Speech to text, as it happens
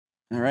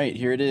All right,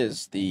 here it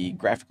is, the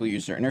graphical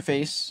user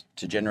interface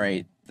to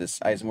generate this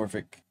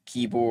isomorphic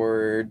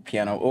keyboard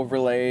piano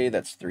overlay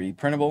that's 3D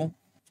printable.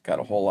 It's got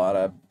a whole lot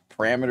of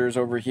parameters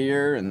over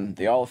here, and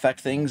they all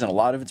affect things, and a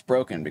lot of it's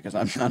broken because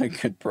I'm not a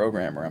good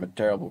programmer. I'm a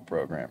terrible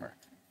programmer.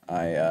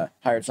 I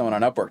hired someone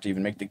on Upwork to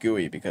even make the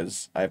GUI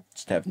because I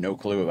just have no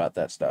clue about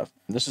that stuff.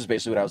 And this is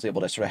basically what I was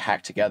able to sort of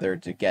hack together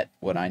to get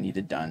what I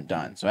needed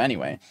done. So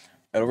anyway,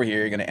 over here,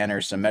 you're going to enter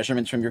some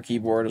measurements from your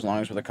keyboard, as long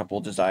as with a couple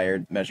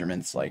desired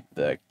measurements, like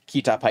the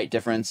keytop height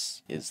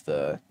difference is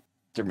the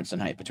difference in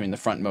height between the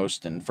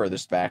frontmost and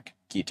furthest back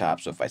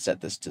keytop. So if I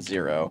set this to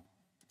 0,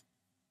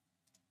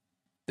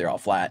 they're all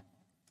flat.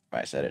 If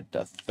I set it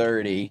to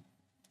 30,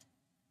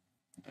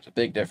 there's a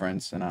big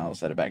difference, and I'll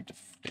set it back to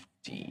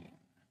 15.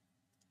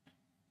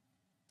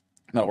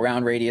 Metal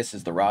round radius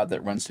is the rod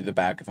that runs through the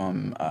back of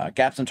them.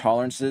 Gaps and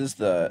tolerances,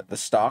 the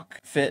stock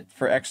fit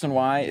for X and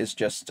Y is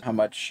just how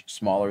much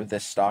smaller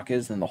this stock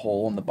is than the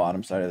hole in the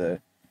bottom side of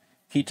the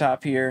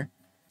keytop here.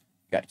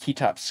 You got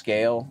keytop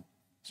scale,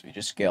 so you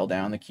just scale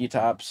down the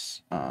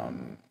keytops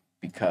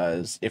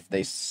because if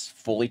they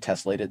fully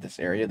tessellated this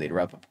area, they'd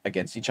rub up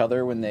against each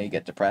other when they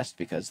get depressed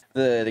because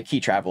the key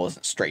travel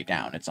isn't straight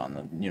down; it's on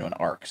the an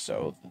arc.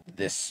 So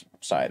this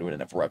side would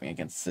end up rubbing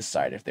against this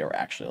side if they were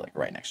actually like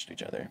right next to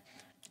each other.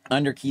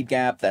 Under key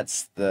gap,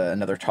 that's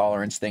another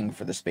tolerance thing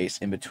for the space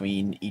in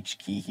between each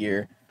key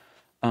here.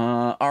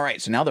 All right,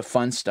 so now the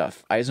fun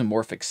stuff,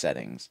 isomorphic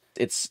settings.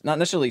 It's not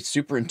necessarily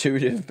super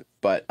intuitive,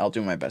 but I'll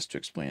do my best to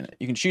explain it.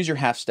 You can choose your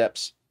half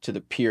steps to the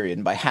period,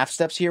 and by half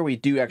steps here, we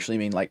do actually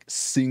mean like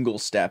single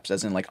steps,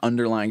 as in like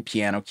underlying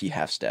piano key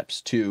half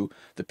steps to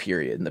the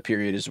period. And the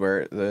period is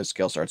where the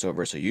scale starts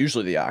over, so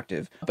usually the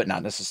octave, but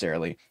not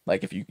necessarily.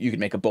 Like if you could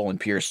make a Bowl and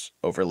Pierce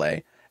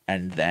overlay,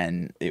 and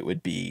then it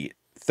would be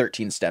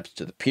 13 steps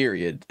to the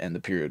period, and the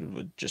period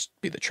would just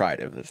be the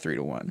tritive, the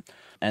 3-to-1.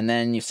 And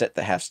then you set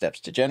the half steps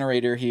to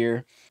generator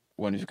here.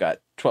 When we've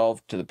got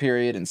 12 to the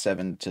period and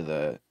 7 to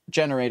the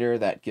generator,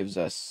 that gives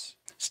us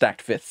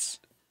stacked fifths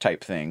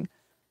type thing.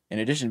 In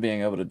addition to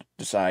being able to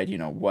decide,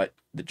 what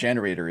the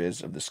generator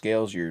is of the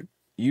scales you're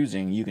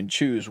using, you can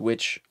choose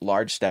which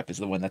large step is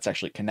the one that's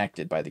actually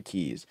connected by the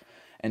keys.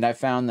 And I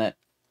found that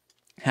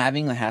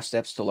having the half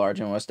steps to large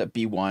and most at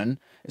B1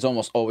 is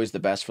almost always the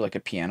best for like a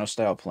piano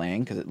style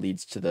playing because it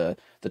leads to the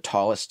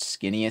tallest,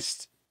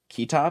 skinniest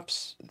key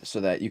tops so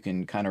that you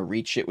can kind of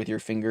reach it with your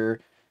finger,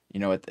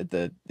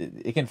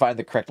 it can find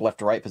the correct left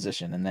to right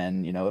position, and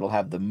then, it'll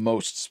have the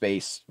most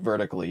space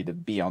vertically to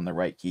be on the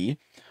right key.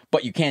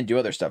 But you can do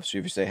other stuff. So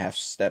if you say half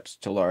steps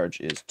to large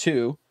is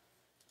 2,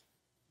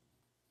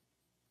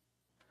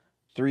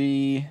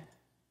 3,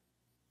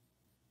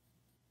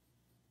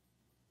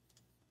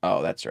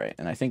 oh, that's right.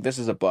 And I think this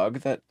is a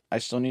bug that I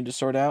still need to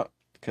sort out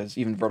because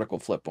even vertical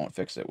flip won't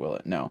fix it, will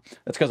it? No.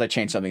 That's because I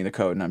changed something in the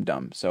code and I'm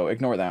dumb. So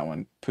ignore that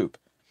one. Poop.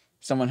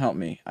 Someone help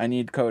me. I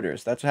need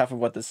coders. That's half of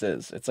what this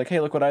is. It's like, hey,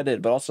 look what I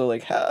did, but also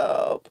like,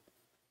 help.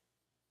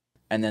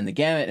 And then the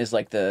gamut is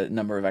like the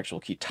number of actual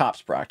key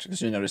tops per octave.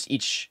 Because you notice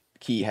each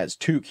key has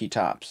 2 key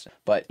tops.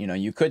 But,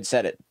 you could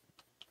set it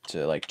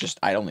to like just,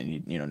 I only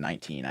need,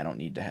 19. I don't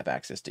need to have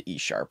access to E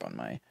sharp on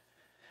my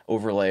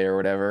overlay or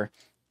whatever.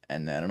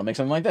 And then it'll make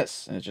something like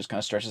this, and it just kind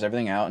of stretches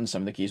everything out, and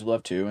some of the keys will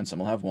have 2, and some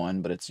will have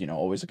 1, but it's,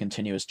 always a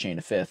continuous chain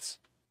of fifths.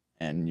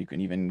 And you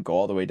can even go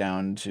all the way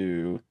down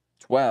to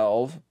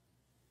 12,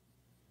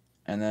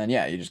 and then,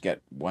 yeah, you just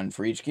get 1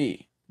 for each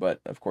key. But,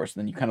 of course,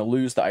 then you kind of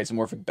lose the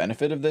isomorphic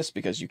benefit of this,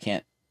 because you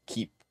can't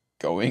keep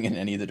going in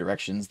any of the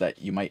directions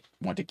that you might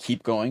want to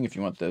keep going if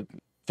you want the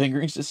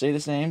fingerings to stay the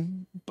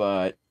same,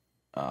 but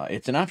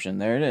it's an option.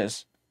 There it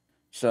is.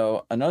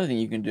 So another thing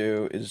you can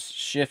do is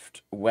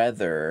shift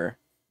whether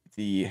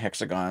the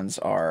hexagons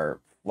are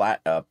flat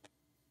up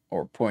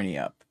or pointy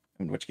up,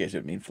 in which case it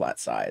would mean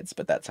flat sides,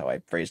 but that's how I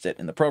phrased it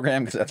in the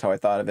program because that's how I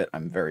thought of it.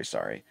 I'm very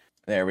sorry.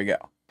 There we go.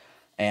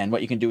 And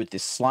what you can do with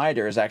this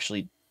slider is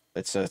actually,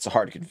 it's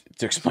hard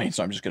to explain,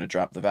 so I'm just going to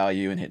drop the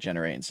value and hit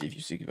generate and see if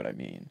you see what I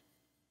mean.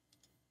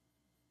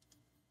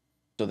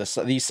 So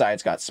these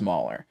sides got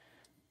smaller,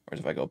 whereas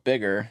if I go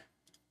bigger,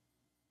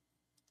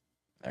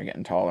 they're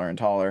getting taller and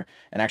taller.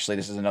 And actually,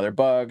 this is another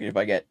bug. If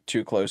I get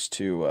too close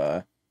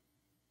to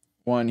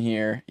 1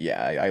 here,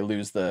 yeah, I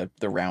lose the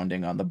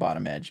rounding on the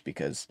bottom edge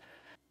because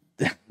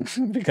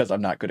because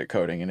I'm not good at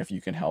coding, and if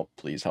you can help,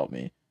 please help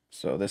me.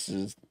 So this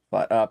is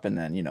flat up, and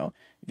then, if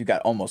you've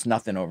got almost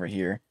nothing over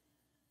here,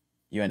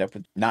 you end up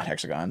with not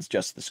hexagons,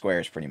 just the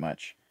squares pretty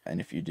much.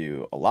 And if you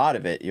do a lot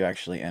of it, you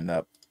actually end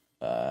up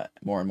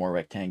more and more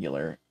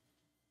rectangular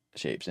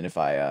shapes. And if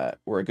I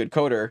were a good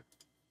coder,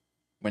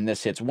 when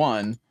this hits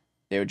 1,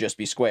 they would just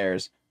be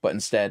squares. But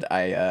instead,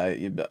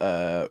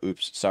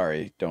 oops,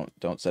 sorry,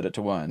 don't set it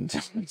to 1.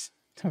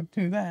 Don't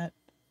do that.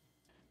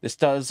 This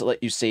does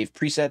let you save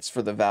presets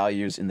for the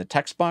values in the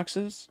text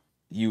boxes.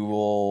 You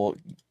will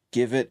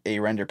give it a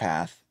render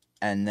path,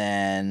 and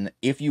then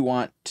if you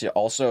want to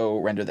also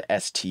render the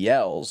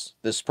STLs,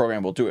 this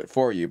program will do it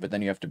for you, but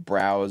then you have to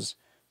browse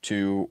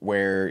to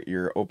where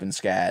your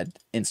OpenSCAD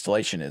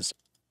installation is.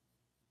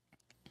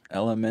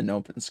 Element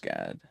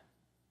OpenSCAD.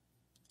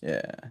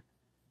 Yeah.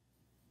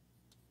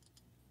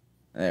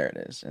 There it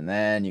is. And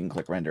then you can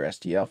click render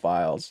STL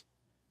files.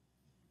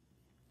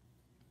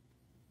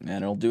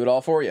 And it'll do it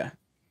all for you.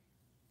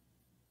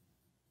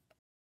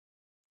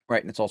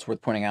 Right, and it's also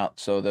worth pointing out,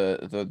 so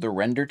the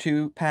render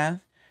to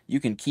path, you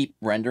can keep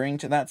rendering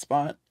to that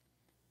spot,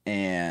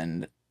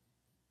 and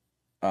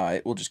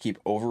it will just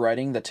keep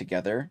overwriting the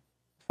together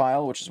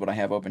file, which is what I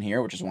have open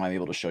here, which is why I'm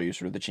able to show you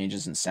sort of the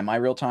changes in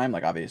semi-real time.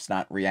 Like, obviously, it's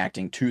not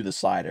reacting to the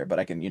slider, but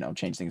I can,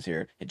 change things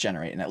here, hit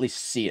generate, and at least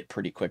see it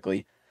pretty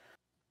quickly.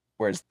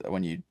 Whereas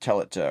when you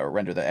tell it to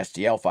render the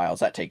STL files,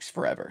 that takes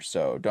forever.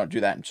 So don't do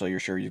that until you're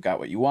sure you've got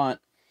what you want.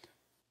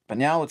 But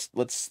now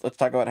let's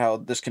talk about how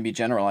this can be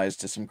generalized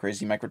to some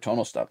crazy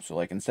microtonal stuff. So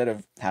like instead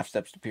of half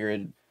steps to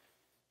period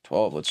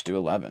 12, let's do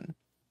 11.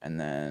 And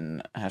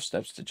then half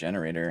steps to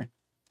generator,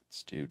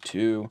 let's do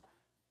 2.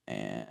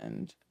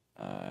 And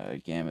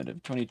gamut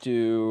of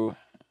 22,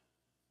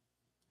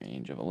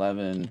 range of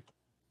 11.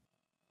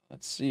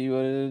 Let's see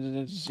what it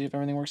is, see if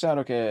everything works out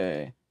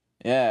okay.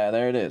 Yeah,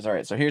 there it is. All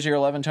right, so here's your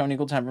 11 tone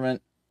equal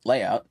temperament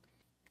layout.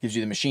 Gives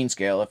you the machine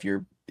scale if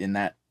you're in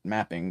that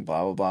mapping,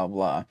 blah, blah, blah,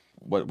 blah.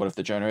 What if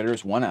the generator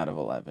is 1 out of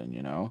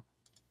 11,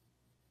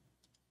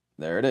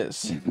 There it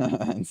is.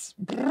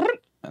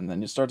 And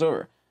then it starts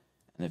over.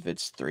 And if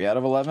it's 3 out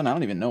of 11, I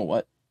don't even know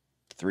what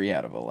 3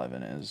 out of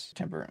 11 is,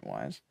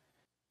 temperament-wise.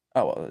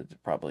 Oh, well, it's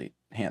probably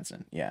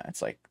Hansen. Yeah,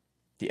 it's like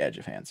the edge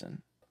of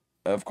Hansen.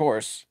 Of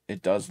course,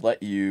 it does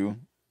let you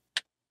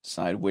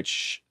decide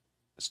which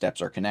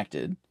steps are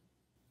connected.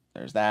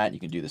 There's that.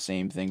 You can do the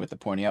same thing with the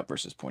pointy up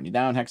versus pointy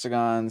down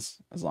hexagons,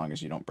 as long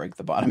as you don't break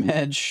the bottom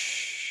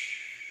edge.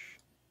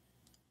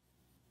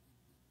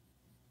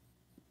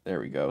 There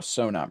we go.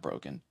 So not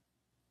broken.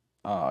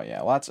 Oh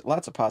yeah, lots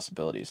of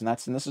possibilities, and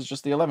this is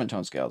just the 11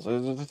 tone scales.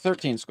 There's the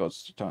 13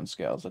 tone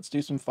scales. Let's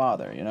do some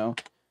father.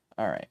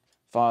 All right,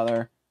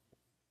 father.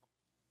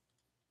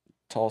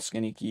 Tall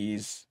skinny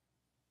keys.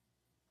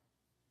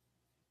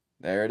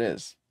 There it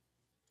is.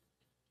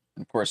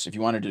 Of course, if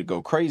you wanted to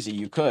go crazy,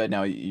 you could.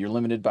 Now, you're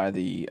limited by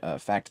the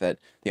fact that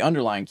the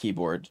underlying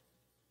keyboard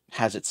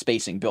has its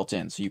spacing built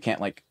in, so you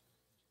can't, like,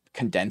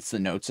 condense the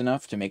notes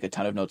enough to make a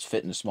ton of notes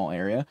fit in a small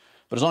area.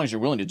 But as long as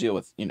you're willing to deal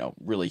with,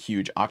 really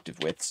huge octave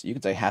widths, you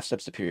can say half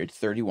steps to period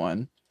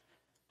 31,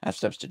 half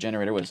steps to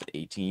generator, what is it,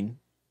 18?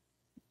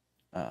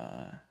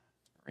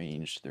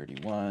 Range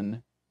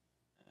 31.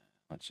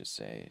 Let's just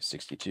say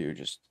 62,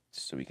 just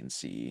so we can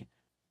see.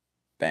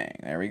 Bang,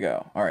 there we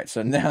go. All right,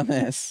 so now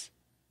this...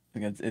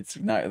 It's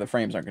not, the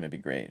frames aren't going to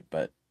be great,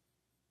 but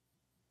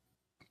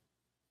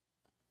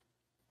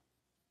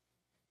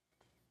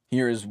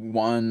here is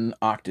 1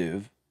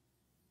 octave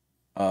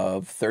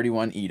of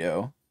 31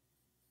 Edo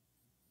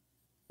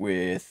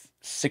with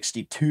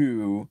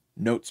 62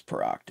 notes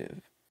per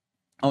octave.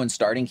 Oh, and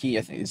starting key,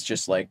 I think it's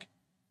just like,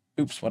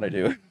 oops, what'd I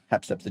do?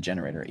 Half steps the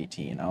generator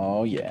 18.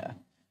 Oh yeah.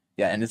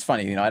 Yeah, and it's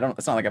funny,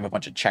 it's not like I have a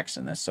bunch of checks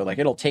in this. So like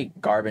it'll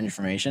take garbage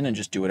information and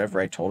just do whatever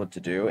I told it to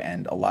do,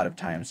 and a lot of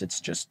times it's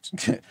just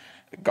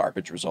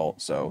garbage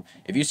result. So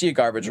if you see a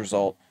garbage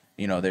result,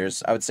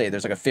 I would say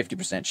there's like a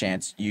 50%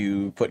 chance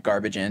you put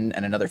garbage in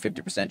and another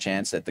 50%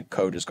 chance that the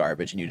code is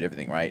garbage and you did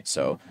everything right.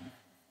 So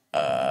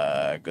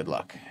good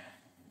luck.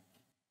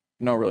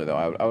 No, really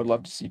though, I would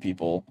love to see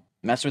people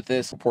mess with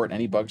this, report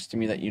any bugs to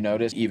me that you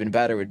notice. Even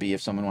better would be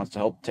if someone wants to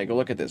help take a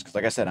look at this, because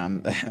like I said,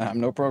 I'm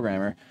no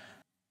programmer.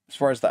 As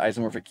far as the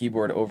isomorphic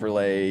keyboard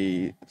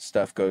overlay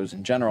stuff goes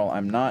in general,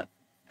 I'm not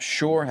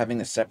sure having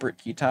the separate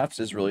keytops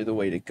is really the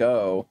way to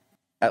go,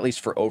 at least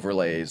for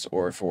overlays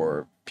or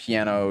for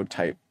piano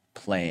type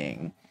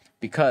playing.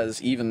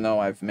 Because even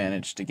though I've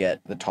managed to get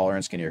the taller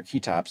and skinnier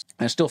keytops,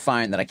 I still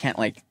find that I can't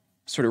like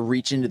sort of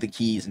reach into the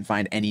keys and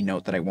find any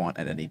note that I want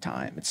at any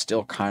time. It's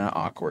still kind of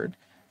awkward.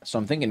 So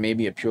I'm thinking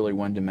maybe a purely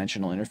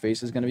one-dimensional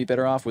interface is going to be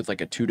better off with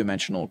like a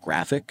two-dimensional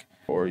graphic,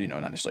 or,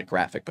 not necessarily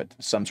graphic, but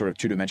some sort of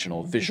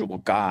two-dimensional visual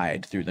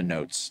guide through the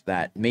notes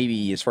that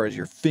maybe, as far as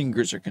your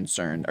fingers are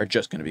concerned, are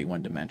just going to be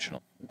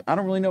one-dimensional. I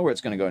don't really know where it's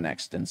going to go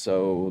next, and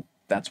so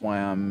that's why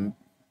I'm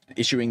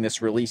issuing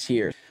this release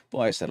here.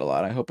 Well, I said a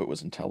lot. I hope it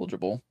was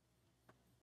intelligible.